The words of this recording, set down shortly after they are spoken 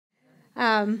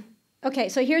Okay,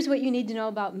 so here's what you need to know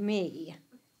about me.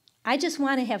 I just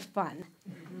want to have fun.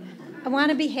 I want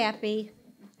to be happy.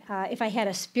 If I had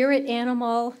a spirit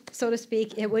animal, so to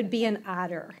speak, it would be an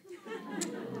otter.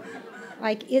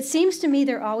 Like, it seems to me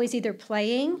they're always either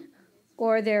playing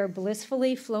or they're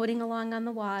blissfully floating along on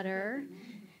the water,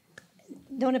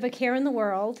 don't have a care in the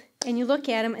world, and you look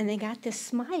at them and they got this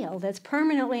smile that's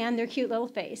permanently on their cute little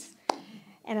face.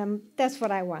 And that's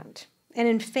what I want. And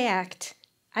in fact,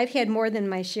 I've had more than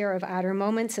my share of otter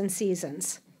moments and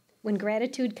seasons when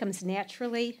gratitude comes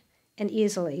naturally and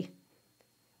easily.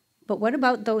 But what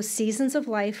about those seasons of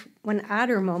life when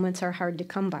otter moments are hard to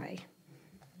come by,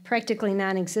 practically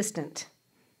non-existent?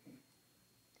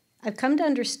 I've come to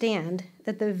understand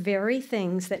that the very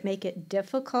things that make it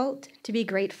difficult to be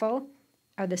grateful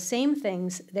are the same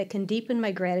things that can deepen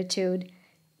my gratitude,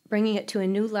 bringing it to a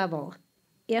new level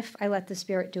if I let the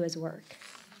Spirit do His work.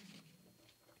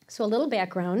 So a little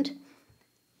background.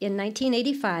 In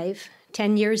 1985,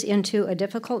 10 years into a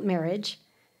difficult marriage,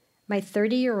 my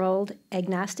 30-year-old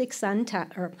agnostic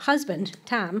husband,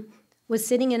 Tom, was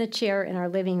sitting in a chair in our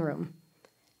living room.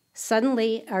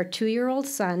 Suddenly, our 2-year-old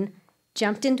son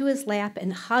jumped into his lap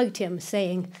and hugged him,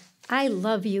 saying, "I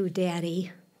love you,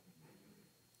 Daddy."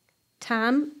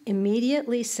 Tom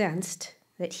immediately sensed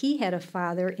that he had a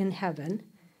Father in heaven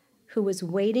who was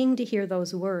waiting to hear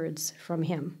those words from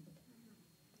him.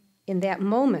 In that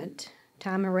moment,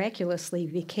 Tom miraculously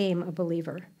became a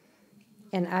believer,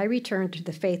 and I returned to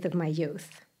the faith of my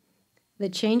youth. The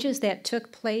changes that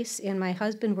took place in my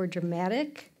husband were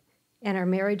dramatic, and our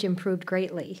marriage improved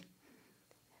greatly.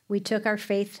 We took our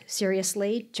faith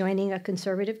seriously, joining a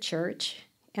conservative church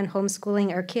and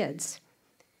homeschooling our kids.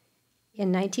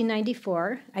 In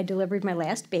 1994, I delivered my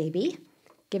last baby,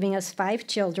 giving us 5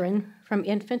 children from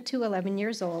infant to 11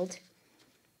 years old,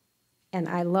 and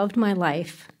I loved my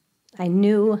life. I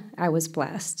knew I was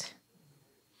blessed.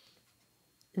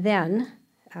 Then,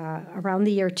 around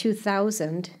the year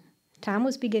 2000, Tom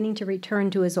was beginning to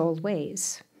return to his old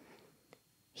ways.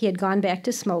 He had gone back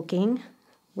to smoking,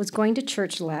 was going to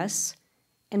church less,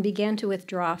 and began to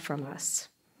withdraw from us,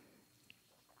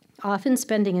 often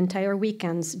spending entire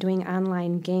weekends doing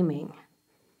online gaming.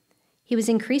 He was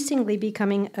increasingly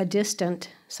becoming a distant,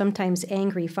 sometimes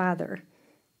angry father,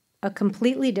 a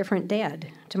completely different dad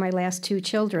to my last 2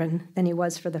 children than he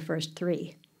was for the first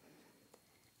 3.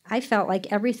 I felt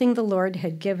like everything the Lord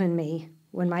had given me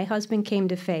when my husband came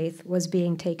to faith was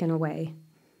being taken away.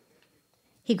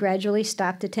 He gradually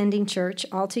stopped attending church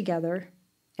altogether,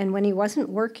 and when he wasn't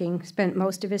working, spent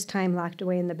most of his time locked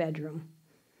away in the bedroom.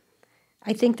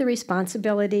 I think the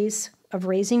responsibilities of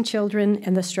raising children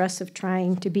and the stress of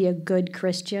trying to be a good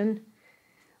Christian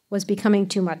was becoming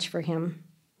too much for him,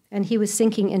 and he was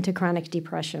sinking into chronic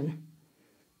depression.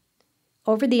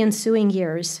 Over the ensuing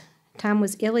years, Tom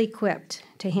was ill-equipped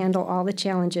to handle all the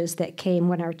challenges that came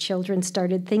when our children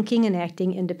started thinking and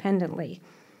acting independently,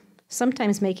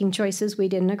 sometimes making choices we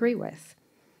didn't agree with.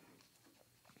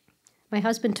 My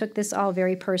husband took this all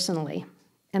very personally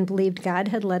and believed God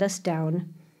had let us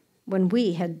down when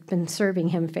we had been serving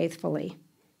him faithfully.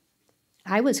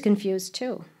 I was confused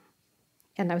too,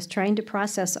 and I was trying to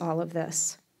process all of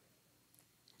this.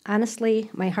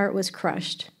 Honestly, my heart was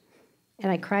crushed,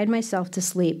 and I cried myself to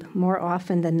sleep more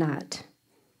often than not.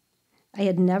 I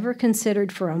had never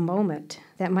considered for a moment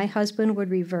that my husband would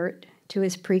revert to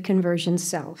his pre-conversion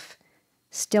self,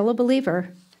 still a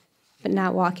believer, but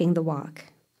not walking the walk.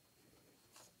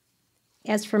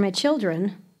 As for my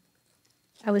children,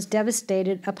 I was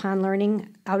devastated upon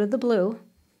learning out of the blue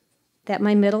that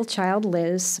my middle child,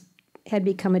 Liz, had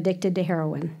become addicted to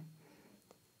heroin.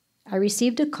 I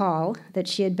received a call that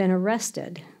she had been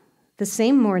arrested the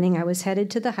same morning I was headed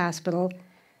to the hospital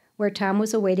where Tom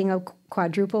was awaiting a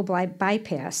quadruple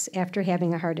bypass after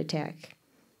having a heart attack.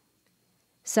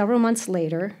 Several months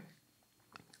later,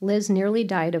 Liz nearly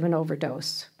died of an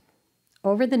overdose.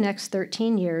 Over the next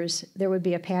 13 years, there would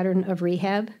be a pattern of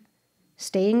rehab,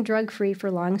 staying drug-free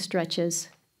for long stretches,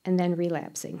 and then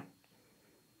relapsing.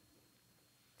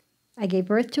 I gave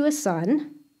birth to a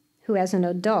son who, as an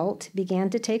adult,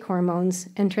 began to take hormones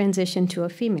and transition to a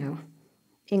female,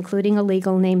 including a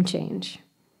legal name change.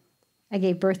 I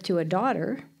gave birth to a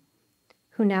daughter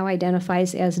who now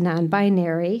identifies as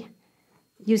non-binary,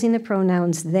 using the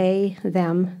pronouns they,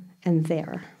 them, and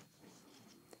their.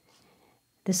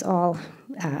 This all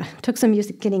took some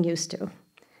getting used to.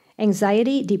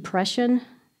 Anxiety, depression,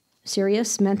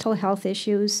 serious mental health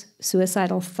issues,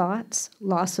 suicidal thoughts,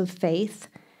 loss of faith.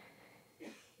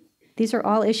 These are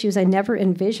all issues I never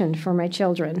envisioned for my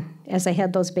children as I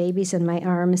had those babies in my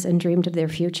arms and dreamed of their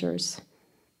futures.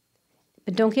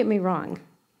 But don't get me wrong,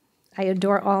 I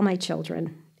adore all my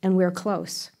children, and we're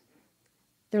close.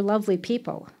 They're lovely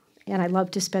people, and I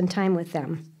love to spend time with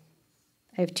them.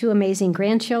 I have 2 amazing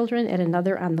grandchildren and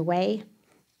another on the way,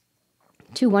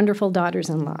 2 wonderful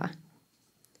daughters-in-law.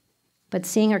 But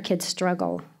seeing our kids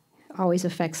struggle always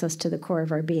affects us to the core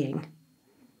of our being.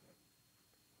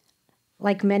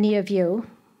 Like many of you,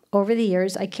 over the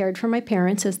years I cared for my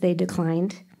parents as they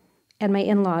declined, and my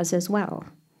in-laws as well.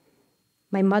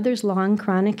 My mother's long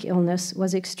chronic illness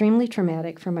was extremely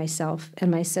traumatic for myself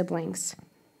and my siblings.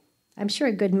 I'm sure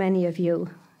a good many of you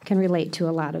can relate to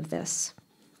a lot of this.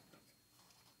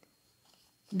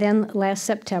 Then last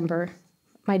September,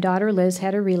 my daughter Liz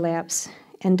had a relapse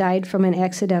and died from an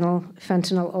accidental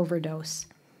fentanyl overdose.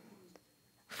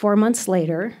 4 months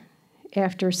later,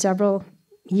 after several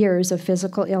years of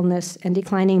physical illness and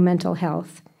declining mental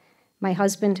health, my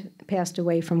husband passed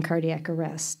away from cardiac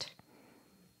arrest.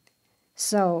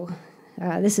 So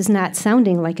this is not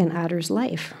sounding like an otter's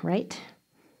life, right?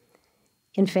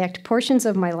 In fact, portions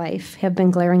of my life have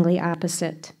been glaringly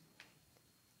opposite.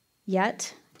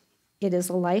 Yet, it is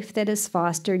a life that has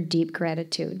fostered deep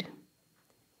gratitude.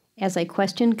 As I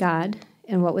questioned God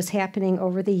and what was happening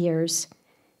over the years,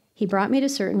 He brought me to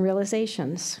certain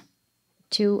realizations,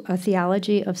 to a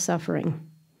theology of suffering.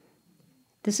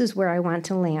 This is where I want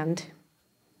to land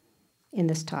in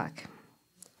this talk.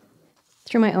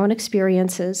 Through my own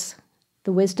experiences,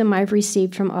 the wisdom I've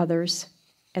received from others,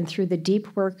 and through the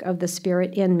deep work of the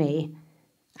Spirit in me,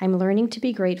 I'm learning to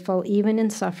be grateful even in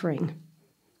suffering.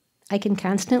 I can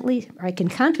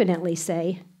confidently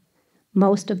say,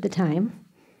 most of the time,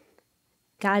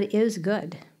 God is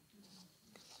good.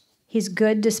 He's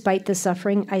good despite the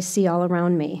suffering I see all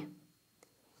around me.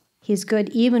 He's good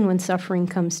even when suffering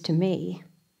comes to me.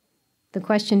 The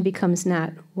question becomes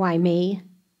not, why me,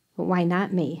 but why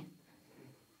not me?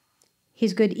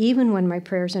 He's good even when my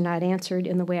prayers are not answered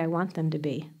in the way I want them to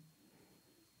be.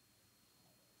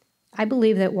 I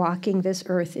believe that walking this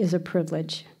earth is a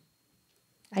privilege.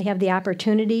 I have the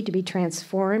opportunity to be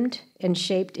transformed and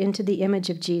shaped into the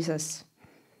image of Jesus.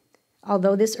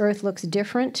 Although this earth looks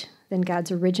different than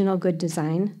God's original good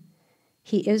design,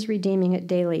 He is redeeming it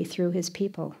daily through His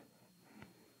people.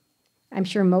 I'm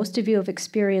sure most of you have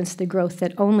experienced the growth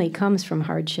that only comes from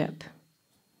hardship.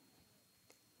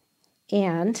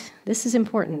 And this is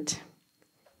important.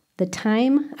 The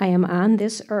time I am on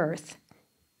this earth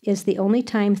is the only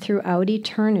time throughout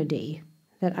eternity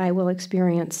that I will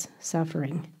experience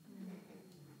suffering.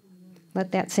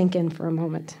 Let that sink in for a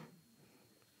moment.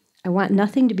 I want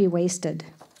nothing to be wasted.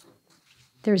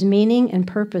 There's meaning and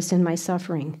purpose in my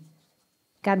suffering.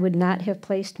 God would not have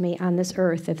placed me on this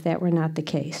earth if that were not the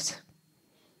case.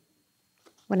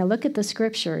 When I look at the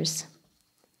scriptures,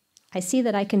 I see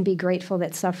that I can be grateful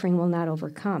that suffering will not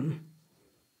overcome.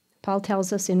 Paul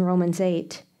tells us in Romans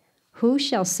 8, "Who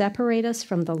shall separate us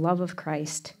from the love of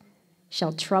Christ?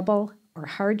 Shall trouble or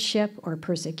hardship or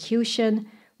persecution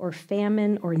or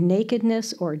famine or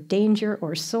nakedness or danger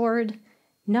or sword?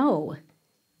 No.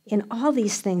 In all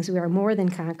these things we are more than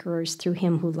conquerors through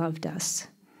Him who loved us."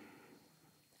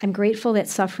 I'm grateful that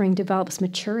suffering develops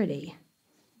maturity.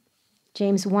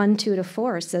 James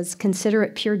 1:2-4 says, "Consider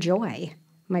it pure joy,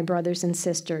 my brothers and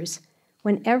sisters,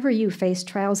 whenever you face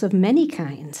trials of many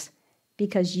kinds,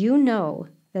 because you know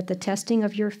that the testing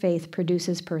of your faith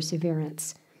produces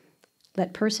perseverance.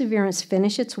 Let perseverance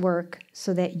finish its work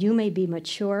so that you may be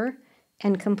mature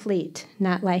and complete,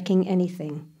 not lacking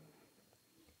anything."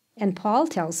 And Paul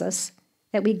tells us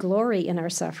that we glory in our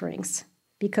sufferings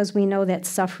because we know that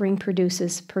suffering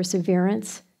produces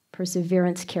perseverance,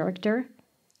 perseverance character,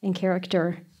 and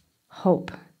character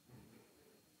hope.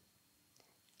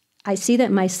 I see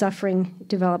that my suffering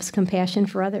develops compassion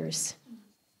for others.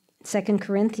 2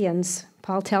 Corinthians,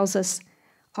 Paul tells us,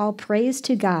 "All praise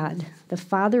to God, the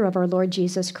Father of our Lord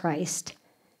Jesus Christ.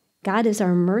 God is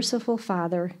our merciful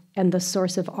Father and the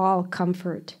source of all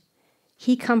comfort.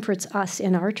 He comforts us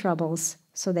in our troubles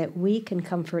so that we can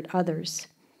comfort others.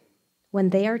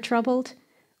 When they are troubled,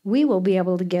 we will be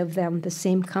able to give them the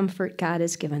same comfort God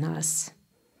has given us."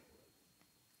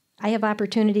 I have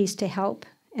opportunities to help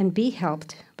and be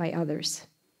helped by others.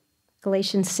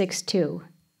 Galatians 6:2,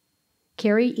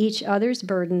 "Carry each other's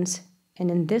burdens, and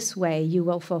in this way you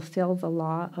will fulfill the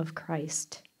law of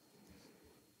Christ."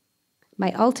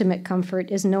 My ultimate comfort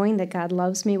is knowing that God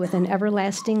loves me with an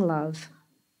everlasting love,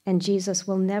 and Jesus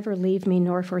will never leave me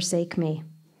nor forsake me.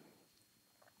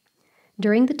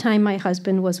 During the time my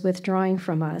husband was withdrawing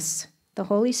from us, the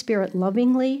Holy Spirit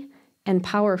lovingly and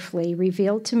powerfully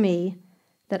revealed to me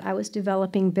that I was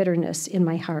developing bitterness in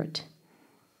my heart.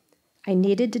 I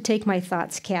needed to take my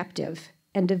thoughts captive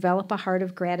and develop a heart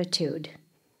of gratitude.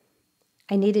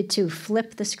 I needed to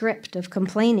flip the script of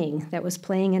complaining that was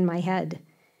playing in my head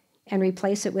and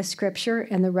replace it with Scripture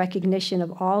and the recognition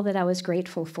of all that I was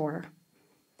grateful for.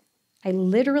 I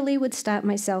literally would stop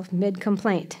myself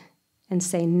mid-complaint and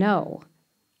say, no,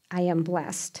 I am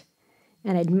blessed.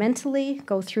 And I'd mentally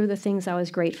go through the things I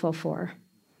was grateful for.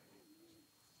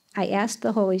 I asked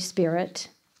the Holy Spirit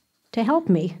to help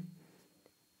me,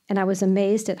 and I was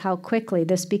amazed at how quickly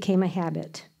this became a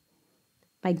habit.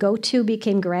 My go-to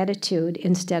became gratitude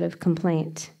instead of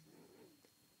complaint.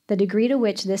 The degree to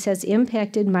which this has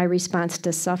impacted my response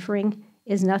to suffering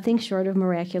is nothing short of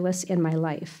miraculous in my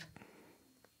life.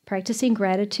 Practicing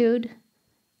gratitude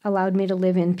allowed me to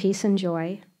live in peace and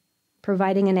joy,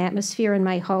 providing an atmosphere in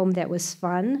my home that was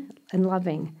fun and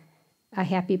loving, a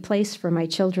happy place for my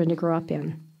children to grow up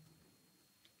in.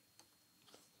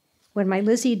 When my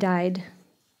Lizzie died,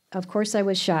 of course I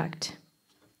was shocked.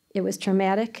 It was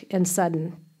traumatic and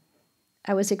sudden.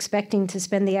 I was expecting to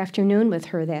spend the afternoon with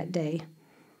her that day,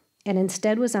 and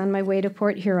instead was on my way to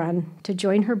Port Huron to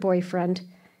join her boyfriend,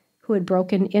 who had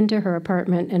broken into her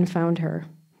apartment and found her.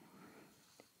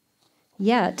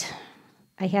 Yet,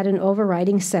 I had an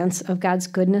overriding sense of God's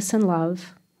goodness and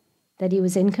love, that He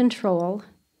was in control,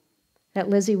 that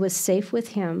Lizzie was safe with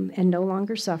Him and no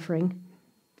longer suffering,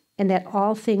 and that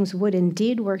all things would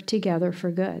indeed work together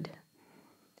for good.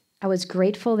 I was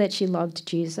grateful that she loved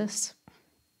Jesus,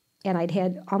 and I'd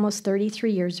had almost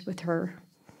 33 years with her,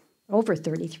 over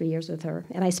 33 years with her,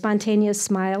 and I spontaneously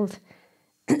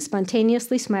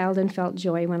smiled and felt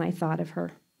joy when I thought of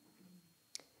her.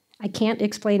 I can't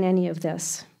explain any of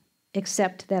this,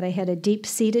 except that I had a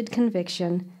deep-seated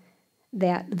conviction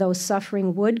that though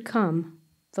suffering would come,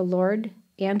 the Lord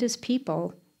and His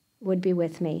people would be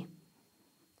with me.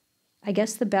 I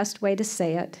guess the best way to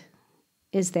say it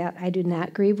is that I do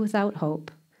not grieve without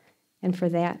hope, and for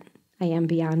that I am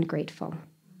beyond grateful.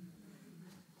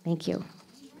 Thank you.